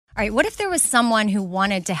All right, what if there was someone who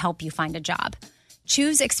wanted to help you find a job?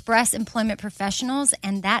 Choose Express Employment Professionals,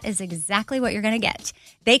 and that is exactly what you're going to get.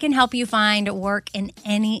 They can help you find work in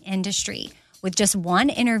any industry. With just one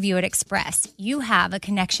interview at Express, you have a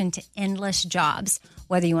connection to endless jobs.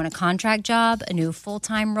 Whether you want a contract job, a new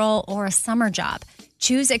full-time role, or a summer job,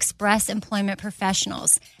 choose Express Employment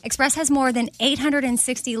Professionals. Express has more than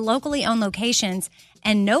 860 locally owned locations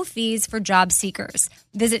and no fees for job seekers.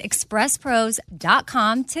 Visit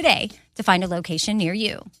expresspros.com today to find a location near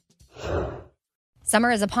you. Summer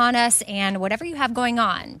is upon us, and whatever you have going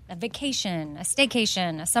on, a vacation, a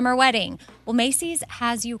staycation, a summer wedding, well, Macy's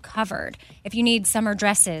has you covered. If you need summer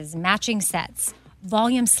dresses, matching sets,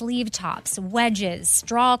 volume sleeve tops, wedges,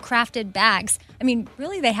 straw-crafted bags,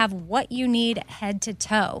 really they have what you need head to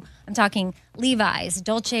toe. I'm talking Levi's,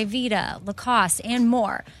 Dolce Vita, Lacoste, and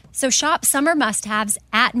more. So shop summer must-haves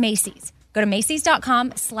at Macy's. Go to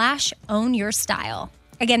Macys.com/ownyourstyle.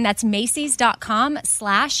 Again, that's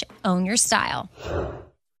Macys.com/ownyourstyle.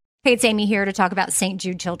 Hey, it's Amy here to talk about St.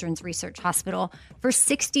 Jude Children's Research Hospital. For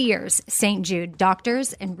 60 years, St. Jude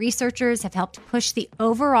doctors and researchers have helped push the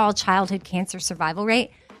overall childhood cancer survival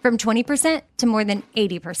rate from 20% to more than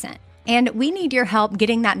 80%. And we need your help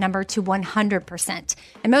getting that number to 100%.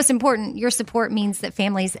 And most important, your support means that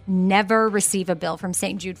families never receive a bill from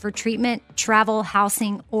St. Jude for treatment, travel,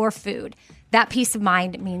 housing, or food. That peace of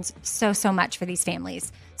mind means so much for these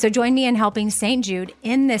families. So join me in helping St. Jude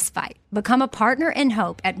in this fight. Become a partner in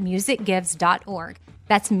hope at musicgives.org.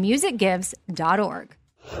 That's musicgives.org.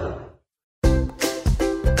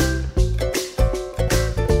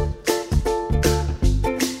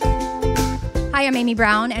 Hi, I'm Amy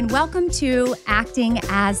Brown, and welcome to Acting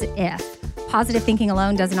As If. Positive thinking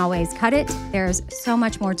alone doesn't always cut it. There's so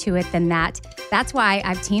much more to it than that. That's why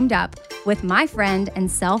I've teamed up with my friend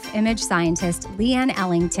and self-image scientist, Leanne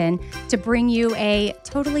Ellington, to bring you a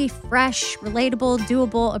totally fresh, relatable,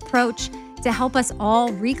 doable approach to help us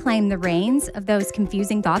all reclaim the reins of those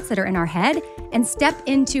confusing thoughts that are in our head and step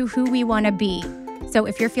into who we want to be. So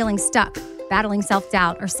if you're feeling stuck, battling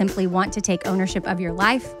self-doubt, or simply want to take ownership of your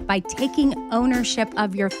life, by taking ownership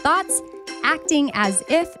of your thoughts, Acting As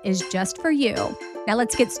If is just for you. Now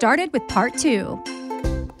let's get started with part 2.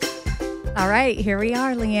 All right, here we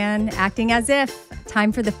are, Leanne, Acting As If.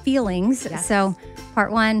 Time for the feelings. Yes. So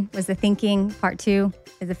part 1 was the thinking, part 2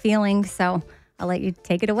 is the feeling. So I'll let you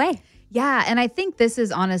take it away. Yeah, and I think this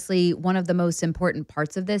is honestly one of the most important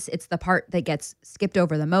parts of this. It's the part that gets skipped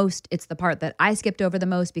over the most. It's the part that I skipped over the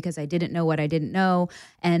most because I didn't know what I didn't know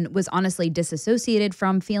and was honestly disassociated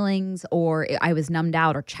from feelings, or I was numbed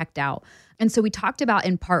out or checked out. And so we talked about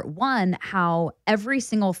in part 1 how every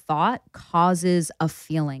single thought causes a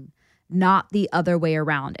feeling, not the other way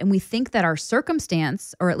around. And we think that our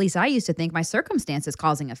circumstance, or at least I used to think my circumstance is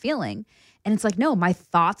causing a feeling. And it's like, no, my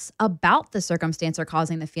thoughts about the circumstance are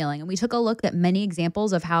causing the feeling. And we took a look at many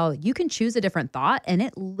examples of how you can choose a different thought and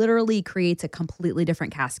it literally creates a completely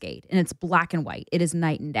different cascade. And it's black and white. It is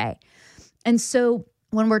night and day. And so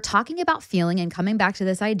when we're talking about feeling and coming back to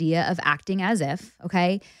this idea of acting as if,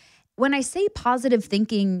 okay, when I say positive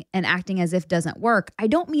thinking and acting as if doesn't work, I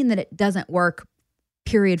don't mean that it doesn't work,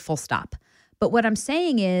 period, full stop. But what I'm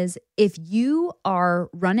saying is, if you are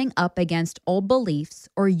running up against old beliefs,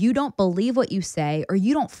 or you don't believe what you say, or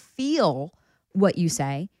you don't feel what you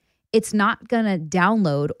say, it's not going to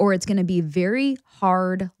download, or it's going to be very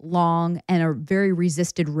hard, long, and a very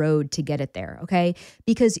resisted road to get it there, okay?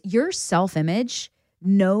 Because your self-image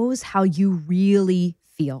knows how you really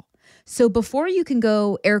feel. So before you can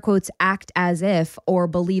go, air quotes, act as if, or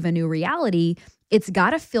believe a new reality, it's got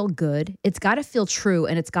to feel good, it's got to feel true,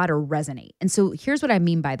 and it's got to resonate. And so here's what I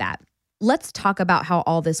mean by that. Let's talk about how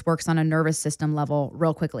all this works on a nervous system level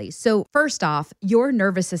real quickly. So first off, your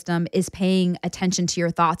nervous system is paying attention to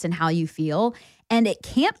your thoughts and how you feel, and it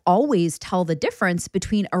can't always tell the difference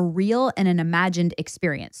between a real and an imagined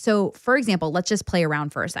experience. So for example, let's just play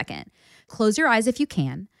around for a second. Close your eyes if you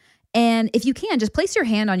can. And if you can, just place your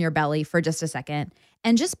hand on your belly for just a second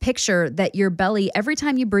and just picture that your belly, every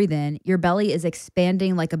time you breathe in, your belly is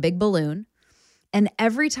expanding like a big balloon. And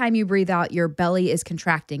every time you breathe out, your belly is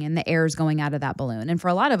contracting and the air is going out of that balloon. And for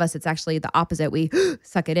a lot of us, it's actually the opposite. We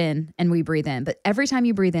suck it in and we breathe in. But every time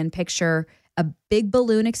you breathe in, picture a big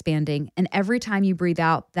balloon expanding. And every time you breathe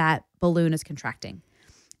out, that balloon is contracting.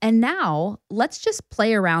 And now let's just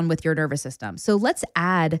play around with your nervous system. So let's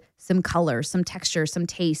add some color, some texture, some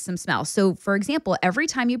taste, some smell. So for example, every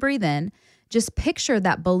time you breathe in, just picture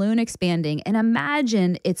that balloon expanding and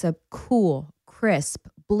imagine it's a cool, crisp,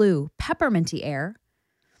 blue, pepperminty air.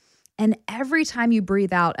 And every time you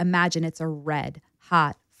breathe out, imagine it's a red,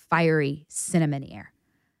 hot, fiery, cinnamon air.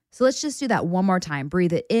 So let's just do that one more time.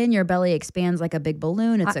 Breathe it in. Your belly expands like a big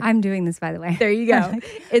balloon. I'm doing this, by the way. There you go.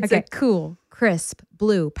 It's Okay. a cool, crisp,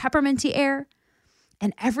 blue, pepperminty air.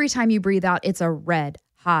 And every time you breathe out, it's a red,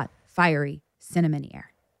 hot, fiery, cinnamony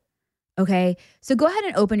air. Okay. So go ahead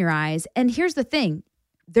and open your eyes. And here's the thing.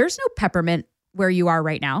 There's no peppermint where you are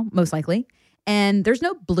right now, most likely. And there's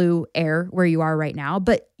no blue air where you are right now,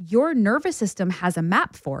 but your nervous system has a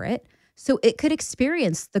map for it. So it could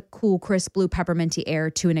experience the cool, crisp, blue, pepperminty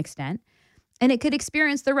air to an extent. And it could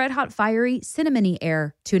experience the red, hot, fiery, cinnamony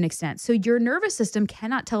air to an extent. So your nervous system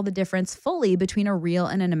cannot tell the difference fully between a real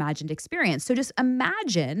and an imagined experience. So just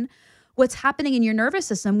imagine what's happening in your nervous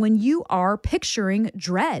system when you are picturing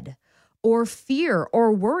dread or fear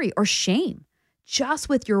or worry or shame, just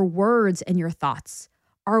with your words and your thoughts.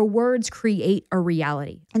 Our words create a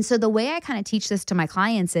reality. And so the way I kind of teach this to my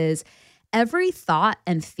clients is every thought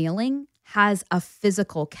and feeling has a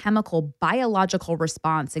physical, chemical, biological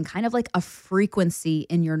response and kind of like a frequency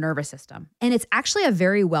in your nervous system. And it's actually a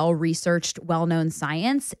very well-researched, well-known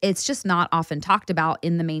science. It's just not often talked about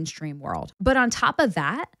in the mainstream world. But on top of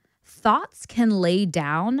that, thoughts can lay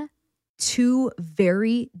down two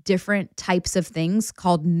very different types of things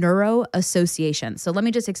called neuroassociation. So let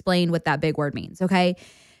me just explain what that big word means, okay?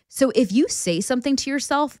 So if you say something to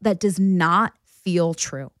yourself that does not feel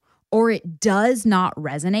true, or it does not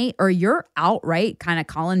resonate, or you're outright kind of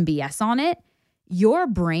calling BS on it, your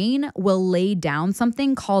brain will lay down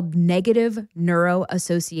something called negative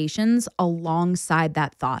neuroassociations alongside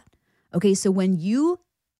that thought. Okay, so when you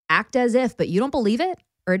act as if, but you don't believe it,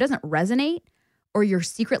 or it doesn't resonate, or you're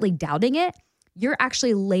secretly doubting it, you're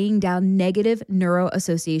actually laying down negative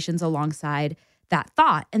neuroassociations alongside that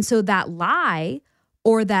thought. And so that lie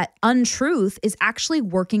or that untruth is actually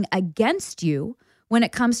working against you when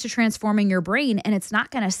it comes to transforming your brain, and it's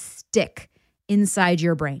not going to stick inside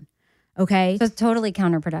your brain. Okay? So it's totally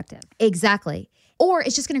counterproductive. Exactly. Or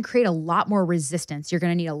it's just going to create a lot more resistance. You're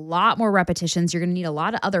going to need a lot more repetitions. You're going to need a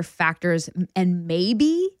lot of other factors, and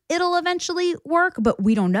maybe it'll eventually work, but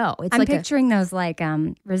we don't know. It's I'm picturing those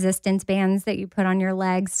resistance bands that you put on your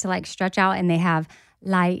legs to like stretch out, and they have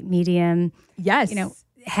light, medium, yes,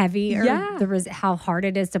 heavy, or how hard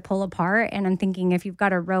it is to pull apart. And I'm thinking if you've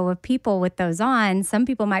got a row of people with those on, some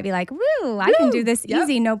people might be like, woo, I can do this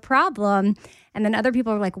easy, no problem. And then other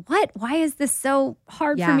people are like, what? Why is this so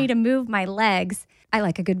hard for me to move my legs? I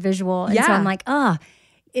like a good visual. And so I'm like, and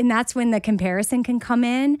that's when the comparison can come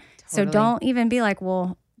in. Totally. So don't even be like,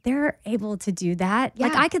 well, they're able to do that. Yeah.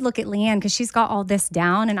 Like I could look at Leanne because she's got all this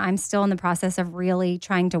down, and I'm still in the process of really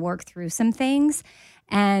trying to work through some things.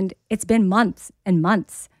 And it's been months and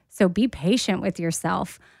months. So be patient with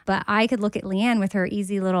yourself. But I could look at Leanne with her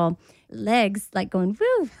easy little legs, like going,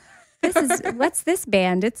 woo, what's this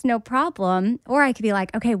band? It's no problem. Or I could be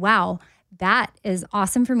like, okay, wow, that is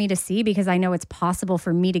awesome for me to see because I know it's possible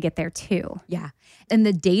for me to get there too. Yeah. And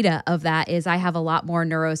the data of that is I have a lot more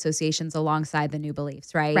neuroassociations alongside the new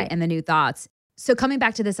beliefs, right? And the new thoughts. So coming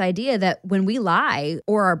back to this idea that when we lie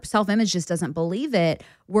or our self-image just doesn't believe it,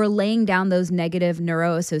 we're laying down those negative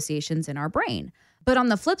neuroassociations in our brain. But on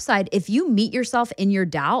the flip side, if you meet yourself in your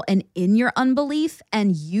doubt and in your unbelief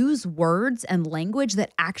and use words and language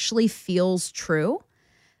that actually feels true,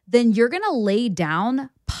 then you're going to lay down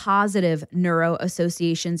positive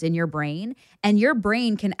neuroassociations in your brain. And your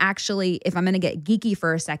brain can actually, if I'm going to get geeky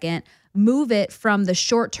for a second, move it from the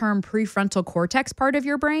short-term prefrontal cortex part of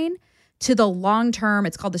your brain to the long-term,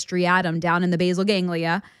 it's called the striatum down in the basal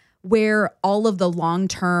ganglia, where all of the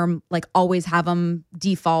long-term, like always have them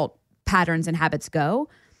default patterns and habits go.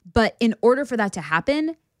 But in order for that to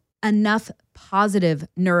happen, enough positive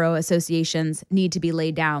neuroassociations need to be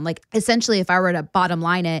laid down. Like essentially, if I were to bottom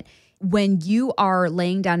line it, when you are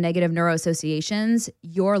laying down negative neuroassociations,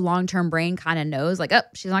 your long-term brain kind of knows like, oh,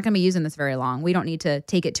 she's not going to be using this very long. We don't need to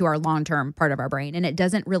take it to our long-term part of our brain. And it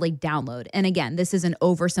doesn't really download. And again, this is an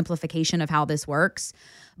oversimplification of how this works.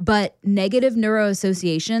 But negative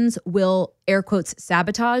neuroassociations will, air quotes,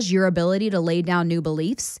 sabotage your ability to lay down new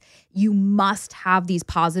beliefs. You must have these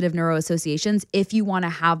positive neuroassociations if you want to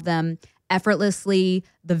have them effortlessly,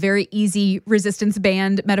 the very easy resistance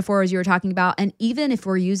band metaphor as you were talking about. And even if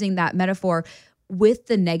we're using that metaphor with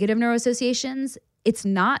the negative neuroassociations, it's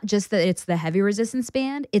not just that it's the heavy resistance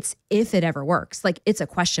band, it's if it ever works. Like it's a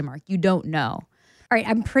question mark. You don't know. All right,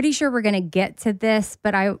 I'm pretty sure we're going to get to this,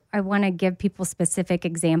 but I want to give people specific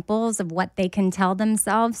examples of what they can tell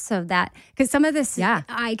themselves so that, because some of this,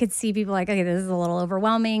 I could see people like, okay, this is a little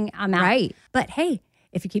overwhelming. I'm out. Right. But hey,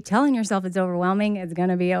 if you keep telling yourself it's overwhelming, it's going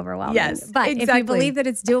to be overwhelming. Yes, but exactly. if you believe that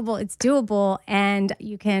it's doable, and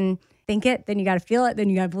they think it, then you got to feel it, then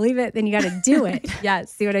you got to believe it, then you got to do it.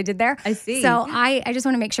 Yes. See what I did there? I see. So I just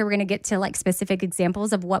want to make sure we're going to get to like specific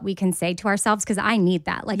examples of what we can say to ourselves because I need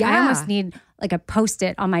that. Like I almost need like a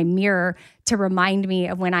Post-it on my mirror to remind me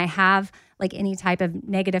of when I have like any type of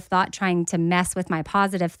negative thought trying to mess with my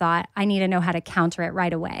positive thought. I need to know how to counter it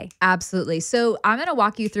right away. Absolutely. So I'm going to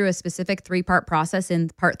walk you through a specific 3-part process in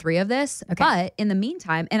part 3 of this. Okay. But in the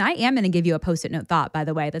meantime, and I am going to give you a Post-it note thought, by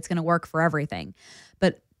the way, that's going to work for everything.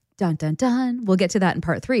 But dun, dun, dun, we'll get to that in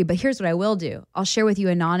part 3. But here's what I will do. I'll share with you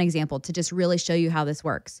a non-example to just really show you how this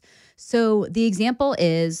works. So the example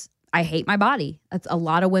is, I hate my body. That's a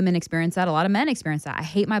lot of women experience that. A lot of men experience that. I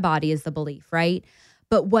hate my body is the belief, right?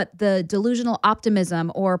 But what the delusional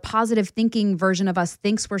optimism or positive thinking version of us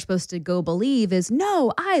thinks we're supposed to go believe is,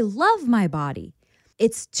 no, I love my body.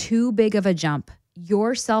 It's too big of a jump.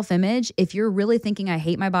 Your self-image, if you're really thinking, I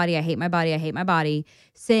hate my body, I hate my body, I hate my body,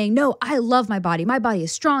 saying, no, I love my body. My body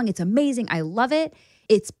is strong. It's amazing. I love it.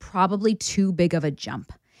 It's probably too big of a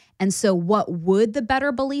jump. And so what would the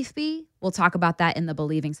better belief be? We'll talk about that in the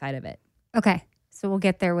believing side of it. Okay. So we'll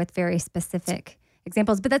get there with very specific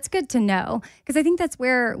examples, but that's good to know because I think that's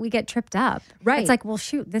where we get tripped up. Right. It's like, well,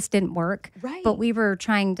 shoot, this didn't work. Right. But we were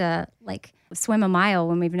trying to like swim a mile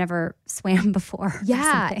when we've never swam before.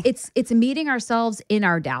 Yeah. It's meeting ourselves in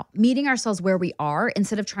our doubt, meeting ourselves where we are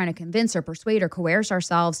instead of trying to convince or persuade or coerce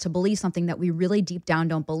ourselves to believe something that we really deep down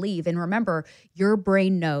don't believe. And remember, your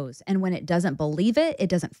brain knows. And when it doesn't believe it, it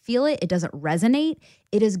doesn't feel it, it doesn't resonate,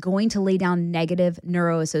 it is going to lay down negative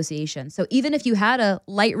neuroassociation. So even if you had a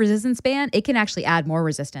light resistance band, it can actually add more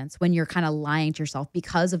resistance when you're kind of lying to yourself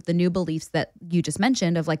because of the new beliefs that you just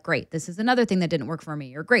mentioned of like, great, this is another thing that didn't work for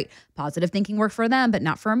me, or great, positive thinking worked for them, but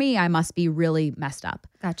not for me. I must be really messed up.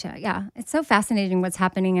 Gotcha. Yeah. It's so fascinating what's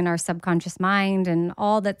happening in our subconscious mind and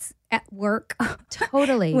all that's at work.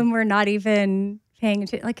 Totally. When we're not even paying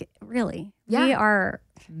attention. Like, really, we are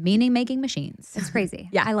meaning-making machines. It's crazy.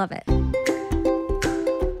 Yeah. I love it.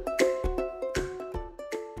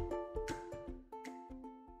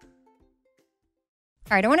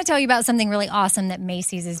 All right, I want to tell you about something really awesome that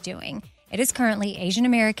Macy's is doing. It is currently Asian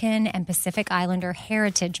American and Pacific Islander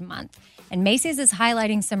Heritage Month, and Macy's is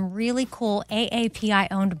highlighting some really cool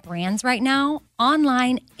AAPI-owned brands right now,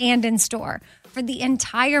 online and in store. For the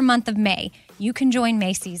entire month of May, you can join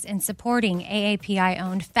Macy's in supporting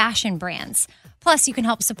AAPI-owned fashion brands. Plus, you can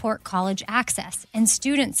help support college access and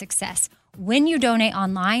student success when you donate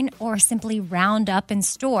online or simply round up in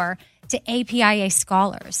store to APIA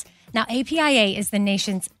scholars. Now, APIA is the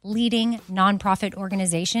nation's leading nonprofit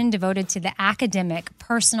organization devoted to the academic,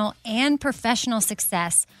 personal, and professional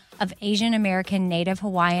success of Asian American, Native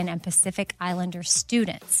Hawaiian, and Pacific Islander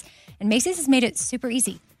students. And Macy's has made it super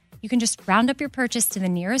easy. You can just round up your purchase to the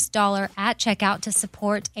nearest dollar at checkout to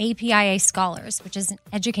support APIA Scholars, which is an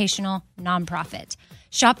educational nonprofit.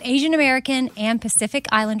 Shop Asian American and Pacific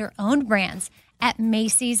Islander owned brands at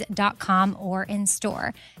Macy's.com or in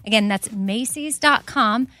store. Again, that's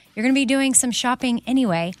Macy's.com. You're going to be doing some shopping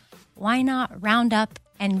anyway. Why not round up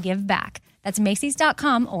and give back? That's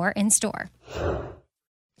Macy's.com or in store.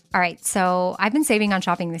 All right, so I've been saving on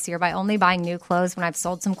shopping this year by only buying new clothes when I've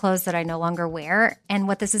sold some clothes that I no longer wear. And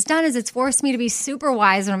what this has done is it's forced me to be super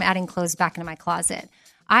wise when I'm adding clothes back into my closet.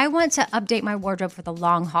 I want to update my wardrobe for the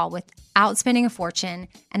long haul without spending a fortune,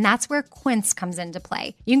 and that's where Quince comes into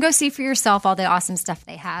play. You can go see for yourself all the awesome stuff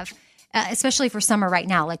they have, especially for summer right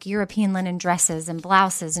now, like European linen dresses and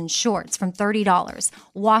blouses and shorts from $30,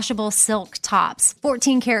 washable silk tops,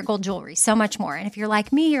 14-karat gold jewelry, so much more. And if you're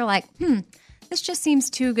like me, you're like, this just seems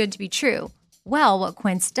too good to be true. Well, what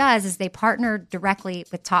Quince does is they partner directly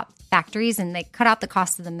with top factories and they cut out the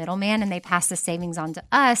cost of the middleman and they pass the savings on to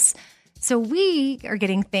us. So we are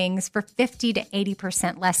getting things for 50 to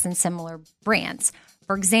 80% less than similar brands.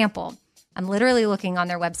 For example, I'm literally looking on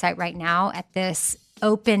their website right now at this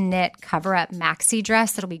open knit cover-up maxi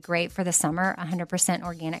dress that'll be great for the summer, 100%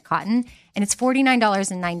 organic cotton, and it's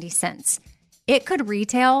 $49.90. It could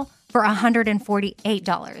retail for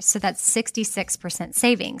 $148, so that's 66%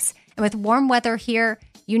 savings. And with warm weather here,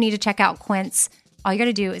 you need to check out Quince. All you got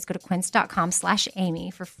to do is go to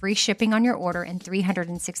quince.com/Amy for free shipping on your order and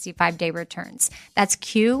 365-day returns. That's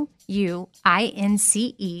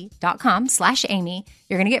QUINCE.com/Amy.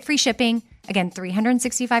 You're going to get free shipping. Again,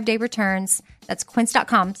 365-day returns. That's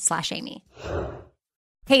quince.com/Amy.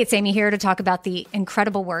 Hey, it's Amy here to talk about the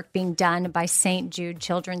incredible work being done by St. Jude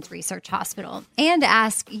Children's Research Hospital and to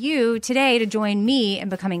ask you today to join me in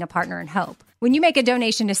becoming a partner in hope. When you make a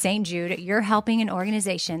donation to St. Jude, you're helping an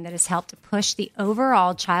organization that has helped push the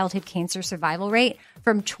overall childhood cancer survival rate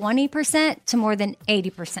from 20% to more than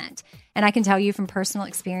 80%. And I can tell you from personal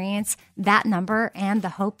experience, that number and the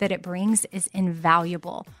hope that it brings is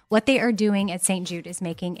invaluable. What they are doing at St. Jude is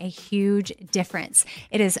making a huge difference.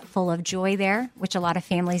 It is full of joy there, which a lot of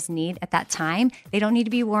families need at that time. They don't need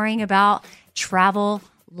to be worrying about travel,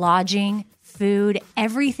 lodging, food.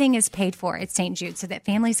 Everything is paid for at St. Jude so that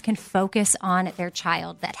families can focus on their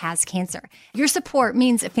child that has cancer. Your support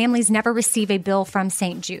means families never receive a bill from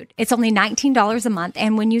St. Jude. It's only $19 a month,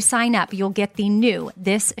 and when you sign up, you'll get the new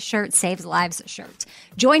This Shirt Saves Lives shirt.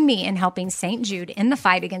 Join me in helping St. Jude in the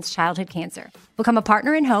fight against childhood cancer. Become a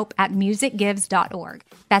partner in hope at musicgives.org.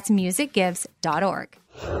 That's musicgives.org.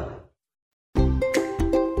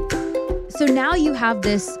 So now you have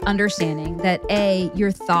this understanding that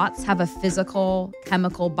your thoughts have a physical,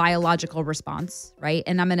 chemical, biological response, right?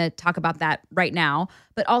 And I'm going to talk about that right now.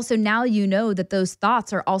 But also now you know that those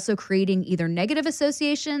thoughts are also creating either negative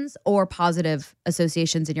associations or positive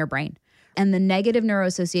associations in your brain. And the negative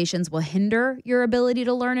neuroassociations will hinder your ability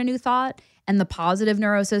to learn a new thought. And the positive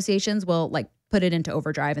neuroassociations will put it into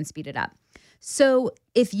overdrive and speed it up. So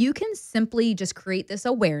if you can simply just create this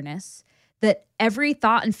awareness that every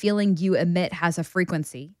thought and feeling you emit has a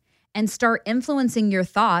frequency, and start influencing your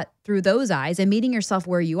thought through those eyes and meeting yourself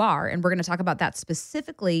where you are. And we're going to talk about that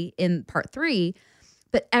specifically in part 3,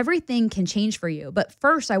 but everything can change for you. But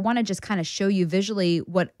first, I want to just kind of show you visually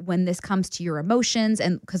when this comes to your emotions.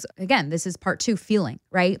 And because again, this is part 2, feeling,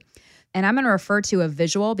 right? And I'm going to refer to a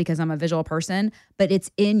visual because I'm a visual person, but it's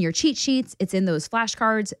in your cheat sheets. It's in those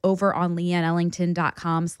flashcards over on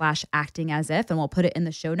leanneellington.com/actingasif, and we'll put it in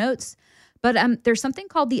the show notes. But there's something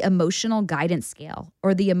called the emotional guidance scale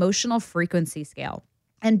or the emotional frequency scale.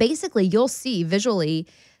 And basically you'll see visually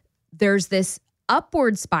there's this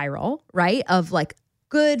upward spiral, right, of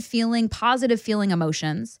good feeling, positive feeling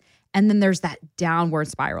emotions. And then there's that downward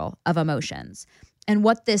spiral of emotions. And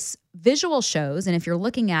what this visual shows, and if you're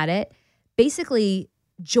looking at it, basically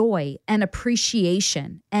joy and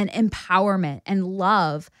appreciation and empowerment and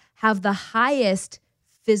love have the highest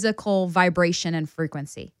physical vibration and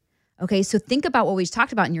frequency. Okay, so think about what we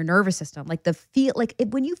talked about in your nervous system,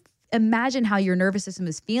 when you imagine how your nervous system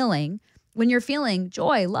is feeling, when you're feeling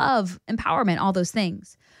joy, love, empowerment, all those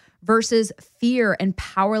things, versus fear and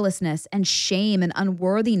powerlessness and shame and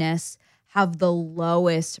unworthiness have the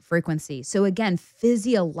lowest frequency. So again,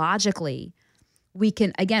 physiologically, we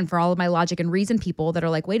can, again, for all of my logic and reason people that are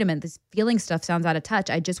like, wait a minute, this feeling stuff sounds out of touch.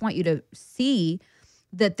 I just want you to see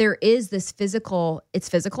that there is this it's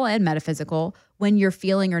physical and metaphysical when you're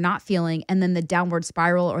feeling or not feeling, and then the downward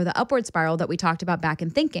spiral or the upward spiral that we talked about back in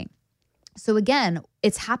thinking. So again,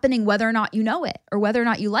 it's happening whether or not you know it or whether or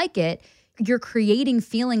not you like it. You're creating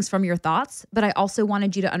feelings from your thoughts, but I also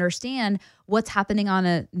wanted you to understand what's happening on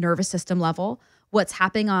a nervous system level, what's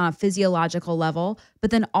happening on a physiological level,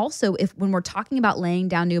 but then also when we're talking about laying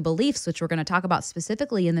down new beliefs, which we're going to talk about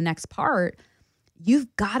specifically in the next part,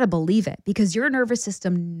 you've got to believe it because your nervous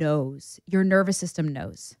system knows. Your nervous system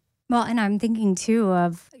knows. Well, and I'm thinking too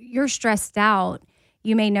of you're stressed out.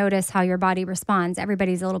 You may notice how your body responds.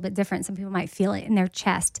 Everybody's a little bit different. Some people might feel it in their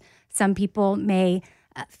chest. Some people may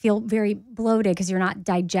feel very bloated because you're not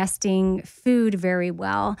digesting food very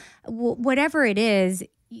well. Whatever it is,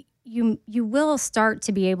 you will start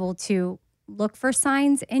to be able to look for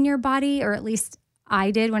signs in your body, or at least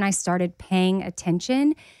I did when I started paying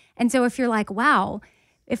attention. And so if you're like, wow,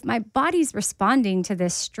 if my body's responding to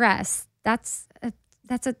this stress, that's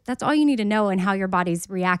all you need to know, and how your body's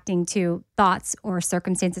reacting to thoughts or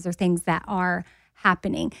circumstances or things that are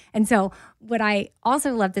happening. And so what I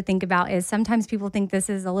also love to think about is sometimes people think this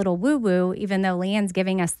is a little woo-woo, even though Leanne's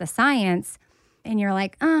giving us the science. And you're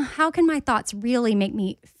like, how can my thoughts really make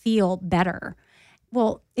me feel better?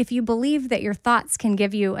 Well, if you believe that your thoughts can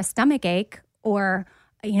give you a stomach ache or,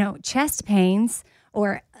 chest pains,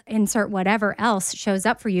 or insert whatever else shows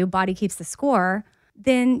up for you, body keeps the score,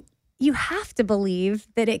 then you have to believe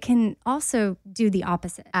that it can also do the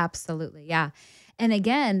opposite. Absolutely. Yeah. And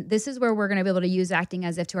again, this is where we're going to be able to use acting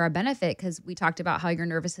as if to our benefit, because we talked about how your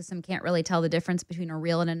nervous system can't really tell the difference between a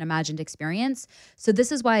real and an imagined experience. So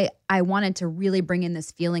this is why I wanted to really bring in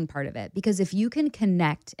this feeling part of it, because if you can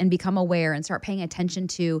connect and become aware and start paying attention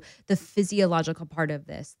to the physiological part of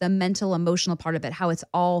this, the mental, emotional part of it, how it's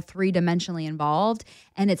all 3-dimensionally involved,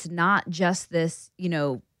 and it's not just this,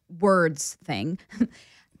 words thing,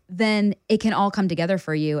 then it can all come together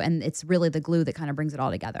for you. And it's really the glue that kind of brings it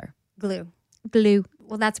all together. Glue. Glue.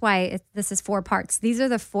 Well, that's why this is 4 parts. These are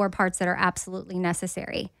the 4 parts that are absolutely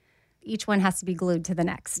necessary each one has to be glued to the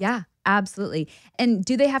next. Yeah, absolutely. And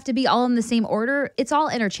do they have to be all in the same order? It's all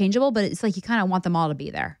interchangeable, but it's like you kind of want them all to be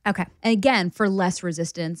there. Okay. And again, for less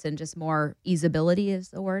resistance and just more easeability is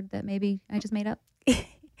the word that maybe I just made up.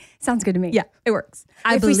 Sounds good to me. Yeah, it works.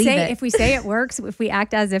 I If believe if we say it works, if we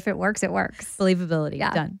act as if it works, it works. Believability.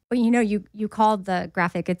 Yeah. Done. Well, you called the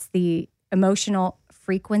graphic, it's the emotional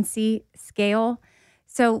frequency scale.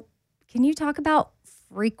 So can you talk about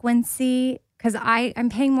frequency? Because I'm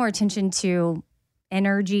paying more attention to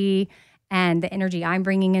energy and the energy I'm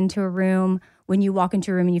bringing into a room. When you walk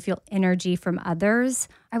into a room and you feel energy from others,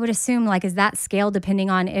 I would assume, like, is that scale depending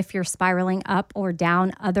on if you're spiraling up or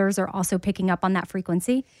down, others are also picking up on that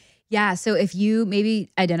frequency? Yeah. So if you maybe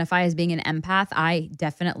identify as being an empath, I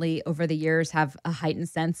definitely over the years have a heightened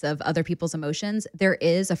sense of other people's emotions. There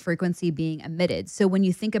is a frequency being emitted. So when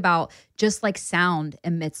you think about just like sound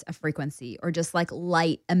emits a frequency, or just like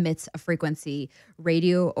light emits a frequency,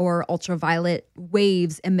 radio or ultraviolet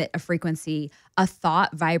waves emit a frequency, a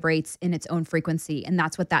thought vibrates in its own frequency. And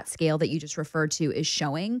that's what that scale that you just referred to is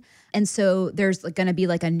showing. And so there's going to be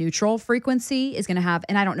like a neutral frequency is going to have,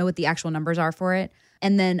 and I don't know what the actual numbers are for it.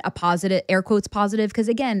 And then a positive, air quotes positive, because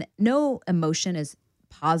again, no emotion is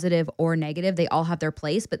positive or negative. They all have their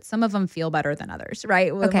place, but some of them feel better than others,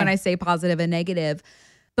 right? Okay. When I say positive and negative.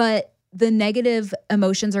 But the negative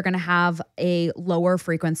emotions are going to have a lower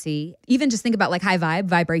frequency. Even just think about like high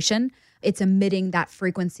vibration. It's emitting that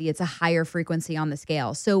frequency. It's a higher frequency on the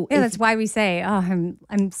scale. So yeah, that's why we say, oh,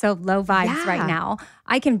 I'm so low vibes right now.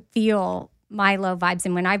 I can feel my low vibes.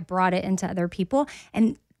 And when I've brought it into other people,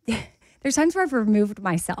 and there's times where I've removed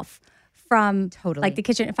myself from like the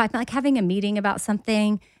kitchen. If I'm like having a meeting about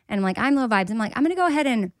something and I'm like, I'm low vibes, I'm like, I'm going to go ahead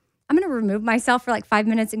and I'm going to remove myself for like 5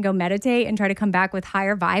 minutes and go meditate and try to come back with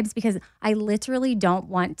higher vibes, because I literally don't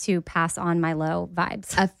want to pass on my low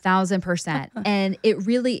vibes. 1,000%. And it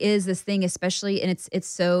really is this thing, especially, and it's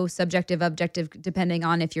so subjective, objective, depending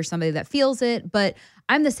on if you're somebody that feels it. But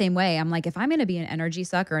I'm the same way. I'm like, if I'm going to be an energy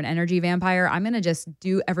suck or an energy vampire, I'm going to just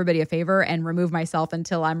do everybody a favor and remove myself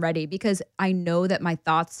until I'm ready, because I know that my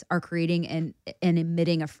thoughts are creating and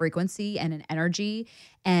emitting a frequency and an energy.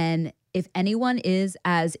 And if anyone is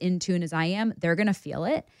as in tune as I am, they're going to feel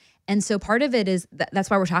it. And so part of it is that's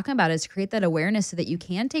why we're talking about it, is to create that awareness so that you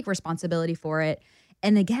can take responsibility for it.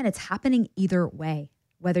 And again, it's happening either way,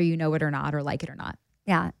 whether you know it or not, or like it or not.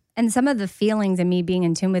 Yeah. And some of the feelings and me being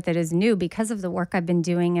in tune with it is new because of the work I've been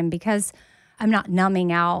doing and because I'm not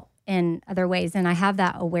numbing out in other ways. And I have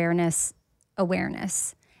that awareness.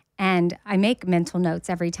 And I make mental notes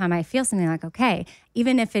every time I feel something, like, okay,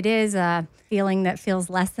 even if it is a feeling that feels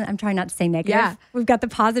less than, I'm trying not to say negative. Yeah. We've got the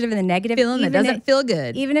positive and the negative. Feeling that doesn't feel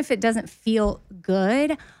good. Even if it doesn't feel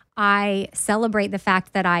good, I celebrate the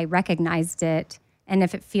fact that I recognized it. And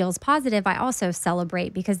if it feels positive, I also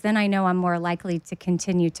celebrate, because then I know I'm more likely to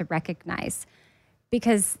continue to recognize,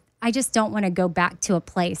 because I just don't want to go back to a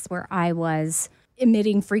place where I was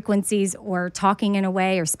emitting frequencies or talking in a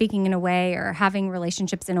way or speaking in a way or having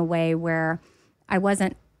relationships in a way where I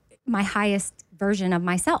wasn't my highest version of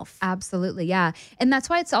myself. Absolutely. Yeah. And that's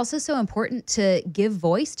why it's also so important to give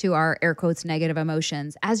voice to our air quotes negative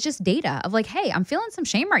emotions as just data of like, hey, I'm feeling some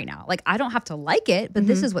shame right now. Like, I don't have to like it, but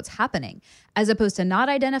this is what's happening, as opposed to not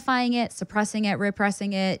identifying it, suppressing it,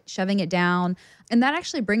 repressing it, shoving it down. And that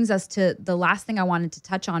actually brings us to the last thing I wanted to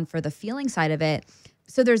touch on for the feeling side of it.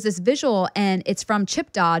 So there's this visual, and it's from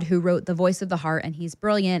Chip Dodd, who wrote The Voice of the Heart, and he's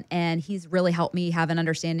brilliant, and he's really helped me have an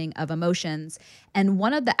understanding of emotions. And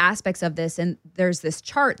one of the aspects of this, and there's this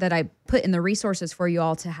chart that I put in the resources for you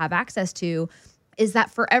all to have access to, is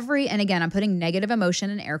that for every, and again, I'm putting negative emotion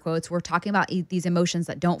in air quotes, we're talking about these emotions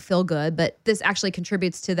that don't feel good, but this actually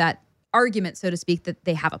contributes to that argument, so to speak, that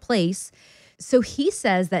they have a place. So he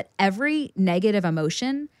says that every negative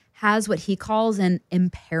emotion has what he calls an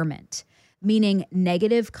impairment, meaning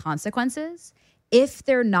negative consequences if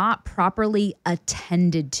they're not properly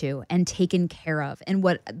attended to and taken care of. And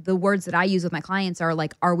what the words that I use with my clients are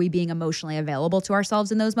like, are we being emotionally available to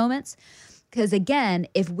ourselves in those moments? Because again,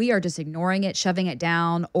 if we are just ignoring it, shoving it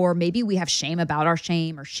down, or maybe we have shame about our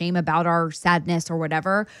shame or shame about our sadness or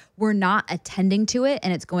whatever, we're not attending to it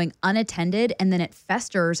and it's going unattended, and then it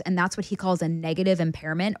festers. And that's what he calls a negative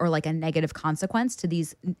impairment, or like a negative consequence to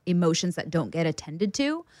these emotions that don't get attended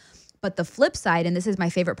to. But the flip side, and this is my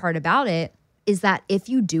favorite part about it, is that if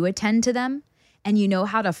you do attend to them and you know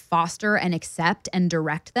how to foster and accept and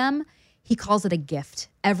direct them, he calls it a gift.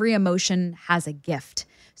 Every emotion has a gift.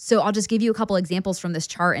 So I'll just give you a couple examples from this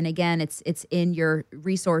chart. And again, it's in your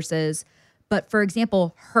resources. But for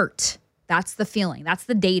example, hurt, that's the feeling. That's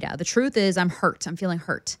the data. The truth is I'm hurt. I'm feeling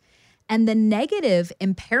hurt. And the negative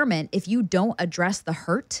impairment, if you don't address the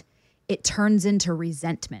hurt, it turns into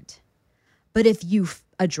resentment. But if you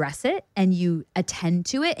address it and you attend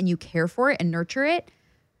to it and you care for it and nurture it,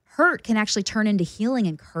 hurt can actually turn into healing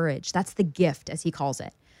and courage. That's the gift, as he calls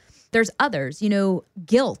it. There's others,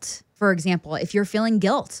 guilt, for example. If you're feeling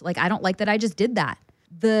guilt, like I don't like that I just did that.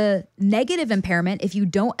 The negative impairment, if you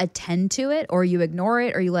don't attend to it or you ignore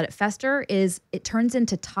it or you let it fester, is it turns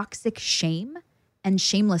into toxic shame and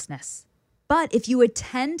shamelessness. But if you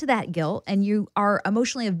attend to that guilt and you are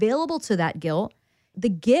emotionally available to that guilt, the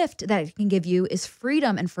gift that it can give you is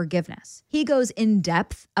freedom and forgiveness. He goes in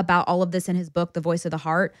depth about all of this in his book, The Voice of the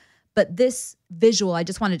Heart. But this visual, I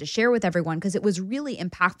just wanted to share with everyone because it was really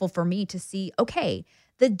impactful for me to see, okay,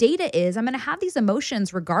 the data is I'm going to have these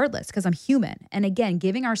emotions regardless because I'm human. And again,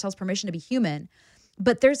 giving ourselves permission to be human.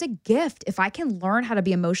 But there's a gift if I can learn how to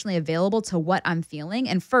be emotionally available to what I'm feeling.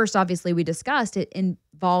 And first, obviously, we discussed it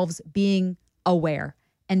involves being aware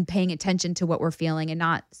and paying attention to what we're feeling and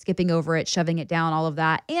not skipping over it, shoving it down, all of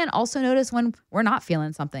that. And also notice when we're not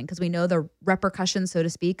feeling something because we know the repercussions, so to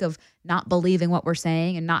speak, of not believing what we're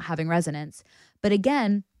saying and not having resonance. But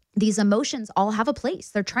again, these emotions all have a place.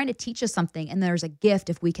 They're trying to teach us something, and there's a gift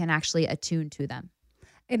if we can actually attune to them.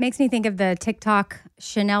 It makes me think of the TikTok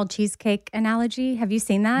Chanel cheesecake analogy. Have you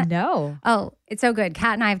seen that? No. Oh, it's so good.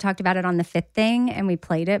 Kat and I have talked about it on the Fifth Thing, and we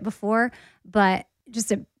played it before. But just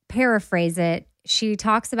to paraphrase it, she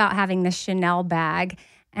talks about having the Chanel bag.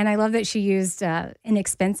 And I love that she used an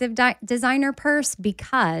expensive designer purse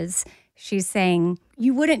because she's saying,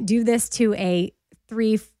 you wouldn't do this to a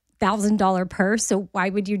 $3,000 purse. So why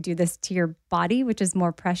would you do this to your body, which is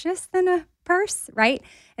more precious than a purse, right?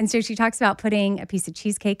 And so she talks about putting a piece of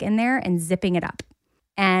cheesecake in there and zipping it up.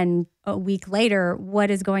 And a week later, what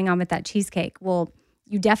is going on with that cheesecake? Well,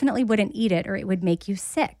 you definitely wouldn't eat it or it would make you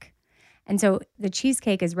sick. And so the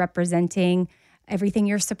cheesecake is representing everything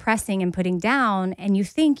you're suppressing and putting down. And you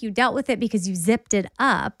think you dealt with it because you zipped it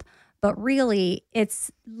up, but really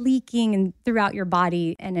it's leaking throughout your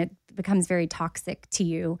body and it becomes very toxic to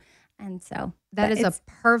you. And so that is a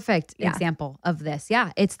perfect example of this.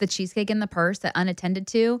 Yeah. It's the cheesecake in the purse that unattended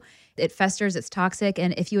to, it festers, it's toxic.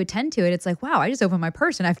 And if you attend to it, it's like, wow, I just opened my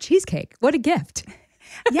purse and I have cheesecake. What a gift.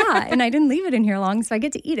 Yeah. And I didn't leave it in here long, so I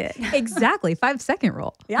get to eat it. Exactly. 5-second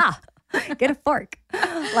rule. Yeah. Get a fork.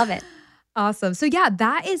 Love it. Awesome. So yeah,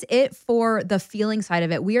 that is it for the feeling side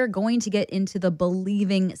of it. We are going to get into the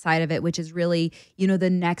believing side of it, which is really, the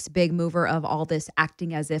next big mover of all this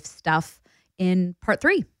acting as if stuff in part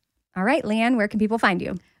 3. All right, Leanne, where can people find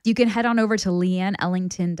you? You can head on over to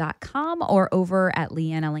leanneellington.com or over at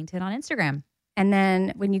Leanne Ellington on Instagram. And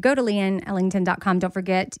then when you go to leanneellington.com, don't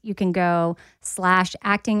forget you can go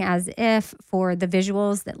 /acting as if for the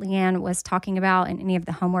visuals that Leanne was talking about and any of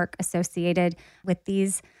the homework associated with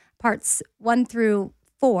these. Parts 1 through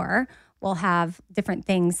 4 will have different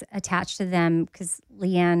things attached to them because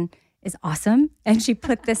Leanne is awesome. And she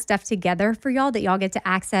put this stuff together for y'all that y'all get to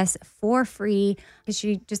access for free because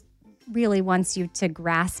she just really wants you to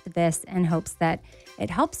grasp this and hopes that it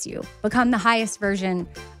helps you become the highest version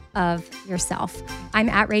of yourself. I'm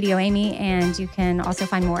at Radio Amy, and you can also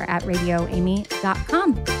find more at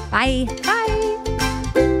radioamy.com. Bye. Bye.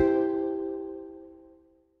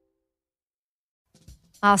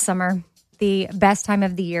 Summer, the best time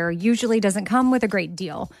of the year, usually doesn't come with a great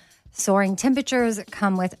deal. Soaring temperatures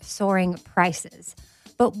come with soaring prices.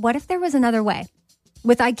 But what if there was another way?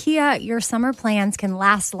 With IKEA, your summer plans can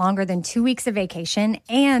last longer than 2 weeks of vacation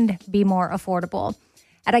and be more affordable.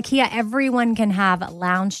 At IKEA, everyone can have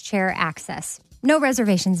lounge chair access. No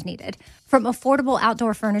reservations needed. From affordable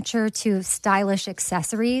outdoor furniture to stylish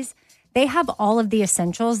accessories, they have all of the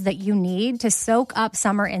essentials that you need to soak up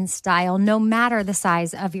summer in style, no matter the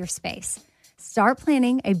size of your space. Start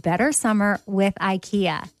planning a better summer with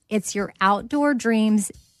IKEA. It's your outdoor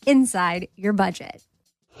dreams inside your budget.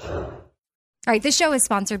 All right, this show is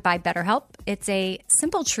sponsored by BetterHelp. It's a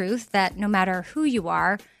simple truth that no matter who you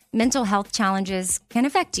are, mental health challenges can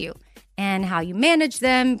affect you, and how you manage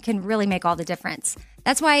them can really make all the difference.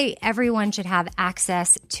 That's why everyone should have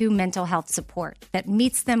access to mental health support that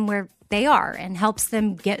meets them where they are and helps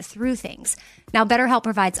them get through things. Now, BetterHelp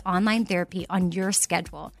provides online therapy on your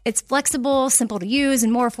schedule. It's flexible, simple to use,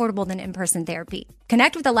 and more affordable than in-person therapy.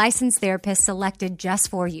 Connect with a licensed therapist selected just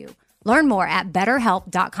for you. Learn more at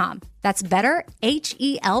BetterHelp.com. That's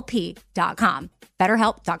BetterHelp.com.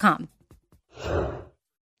 BetterHelp.com.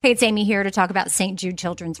 Hey, it's Amy here to talk about St. Jude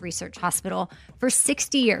Children's Research Hospital. For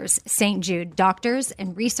 60 years, St. Jude doctors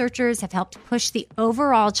and researchers have helped push the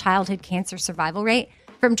overall childhood cancer survival rate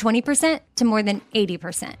from 20% to more than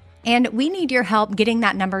 80%. And we need your help getting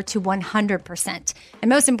that number to 100%. And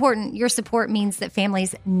most important, your support means that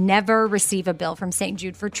families never receive a bill from St.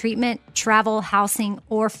 Jude for treatment, travel, housing,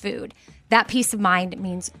 or food. That peace of mind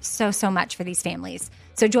means so much for these families.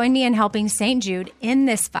 So join me in helping St. Jude in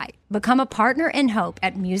this fight. Become a partner in hope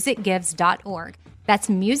at musicgives.org. That's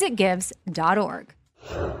musicgives.org.